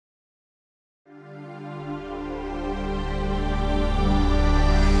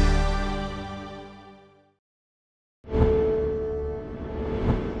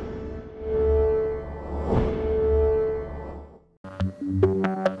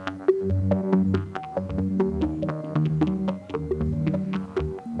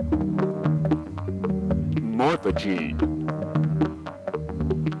Morphagene.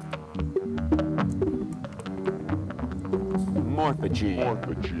 Morphagene.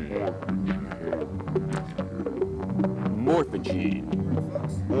 Morphagene.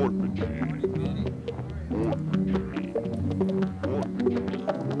 Morphagene.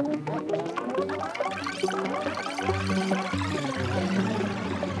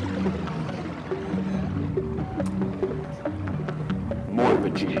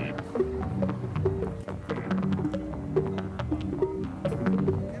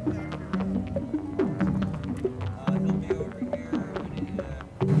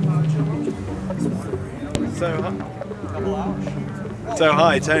 So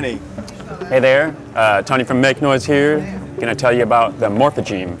hi, Tony. Hey there, Tony from Make Noise here. Going to tell you about the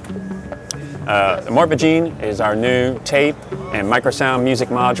Morphagene. The Morphagene is our new tape and microsound music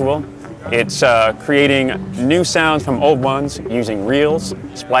module. It's creating new sounds from old ones using reels,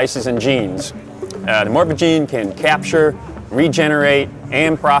 splices, and genes. The Morphagene can capture, regenerate,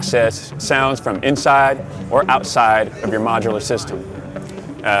 and process sounds from inside or outside of your modular system.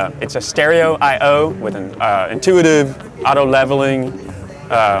 It's a stereo I/O with an intuitive auto-leveling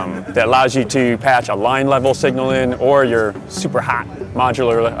that allows you to patch a line level signal in or your super hot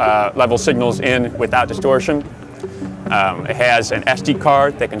modular level signals in without distortion. It has an SD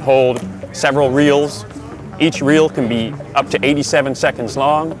card that can hold several reels. Each reel can be up to 87 seconds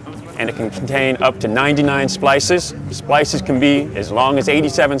long, and it can contain up to 99 splices. Splices can be as long as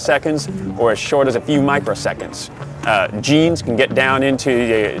 87 seconds or as short as a few microseconds. Genes can get down into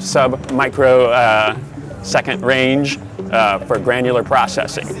the sub-micro second range for granular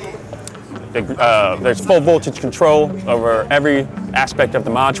processing. There's full voltage control over every aspect of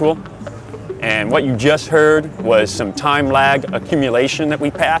the module. And what you just heard was some time lag accumulation that we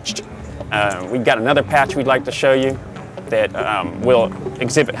patched. We've got another patch we'd like to show you that will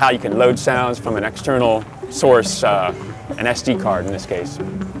exhibit how you can load sounds from an external source, an SD card in this case.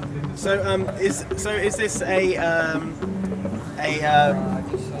 So is this a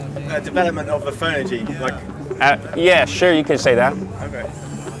development of the Morphagene? Like, yeah, sure, you could say that. okay.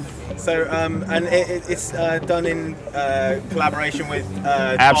 So and it's done in collaboration with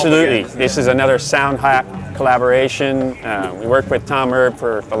Absolutely. Tom, this is another Sound Hack collaboration. We worked with Tom Erb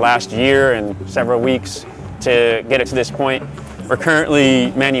for the last year and several weeks to get it to this point. We're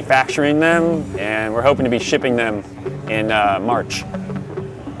currently manufacturing them, and we're hoping to be shipping them in March.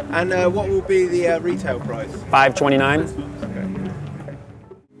 And what will be the retail price? $529. Okay.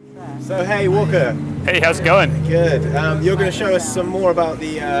 So hey, Walker. Hey, how's it going? Good. You're going to show us some more about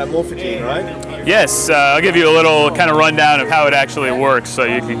the Morphagene, right? Yes, I'll give you a little kind of rundown of how it actually works so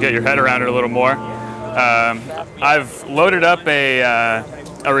you can get your head around it a little more. I've loaded up a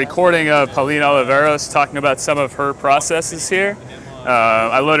recording of Pauline Oliveros talking about some of her processes here.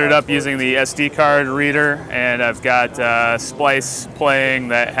 I loaded it up using the SD card reader, and I've got Splice playing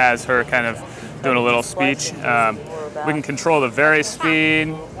that has her kind of doing a little speech. We can control the vary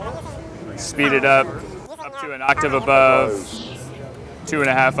speed, speed it up to an octave above,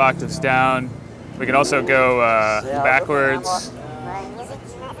 2.5 octaves down. We can also go backwards.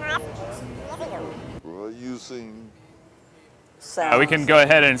 We can go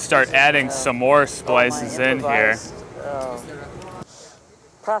ahead and start adding some more splices in here.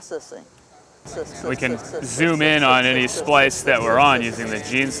 Processing. We can zoom in on any splice that we're on using the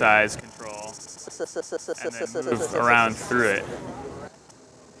gene size control and then move around through it.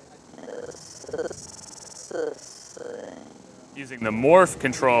 Using the morph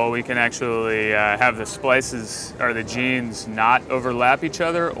control, we can actually have the splices or the genes not overlap each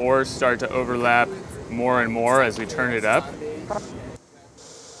other or start to overlap more and more as we turn it up.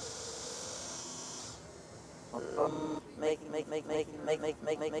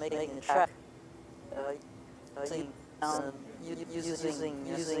 Making a track. Using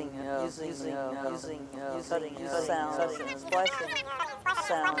cutting sounds and splicing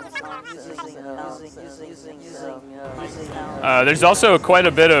sounds. There's also quite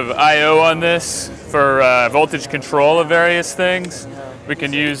a bit of I/O on this for voltage control of various things. We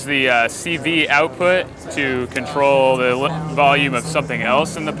can use the CV output to control the volume of something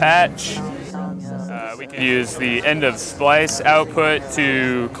else in the patch. We can use the end of splice output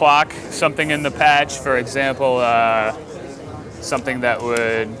to clock something in the patch, for example, something that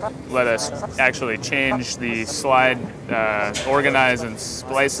would let us actually change the slide, organize and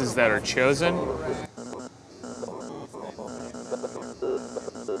splices that are chosen.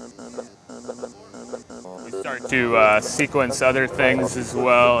 We start to sequence other things as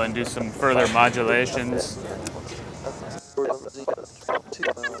well and do some further modulations.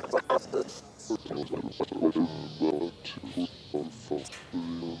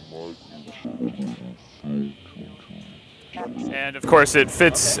 And of course it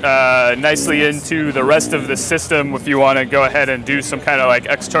fits nicely into the rest of the system if you want to go ahead and do some kind of like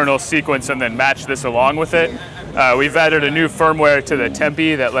external sequence and then match this along with it. We've added a new firmware to the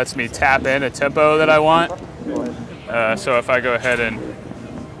tempi that lets me tap in a tempo that I want. So if I go ahead and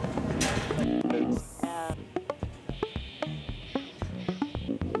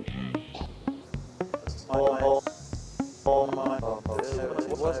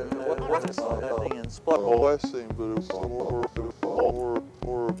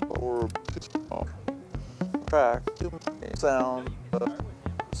track sound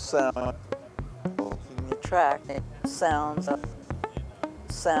track sounds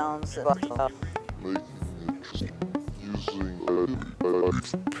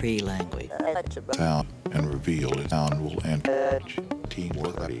pre-language sound and reveal it. Sound will enter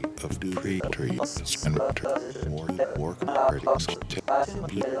teamwork of do pre-trees and more work.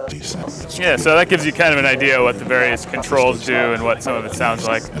 yeah, so that gives you kind of an idea what the various controls do and what some of it sounds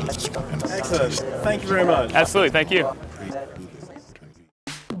like. Excellent. Thank you very much. Absolutely, thank you.